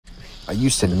I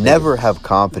used to never have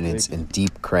confidence in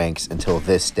deep cranks until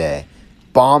this day.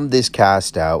 Bombed this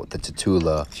cast out with the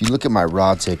Tatula. If you look at my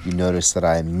rod tip, you notice that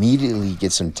I immediately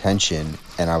get some tension,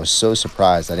 and I was so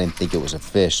surprised I didn't think it was a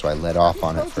fish, so I let off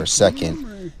on it for a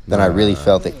second. Then I really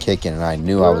felt it kicking, and I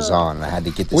knew I was on, and I had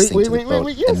to get this thing to the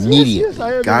boat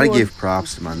immediately. Gotta give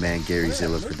props to my man Gary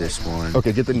Zilla for this one.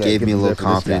 Okay, get the net. He gave me a little for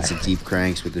this confidence guy. in deep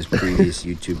cranks with this previous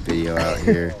YouTube video out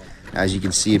here. As you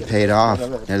can see, it paid off.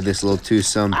 Out of this little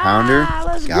 2-some pounder,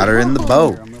 got her in the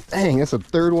boat. Dang, that's the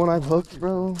third one I've hooked,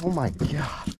 bro. Oh my god.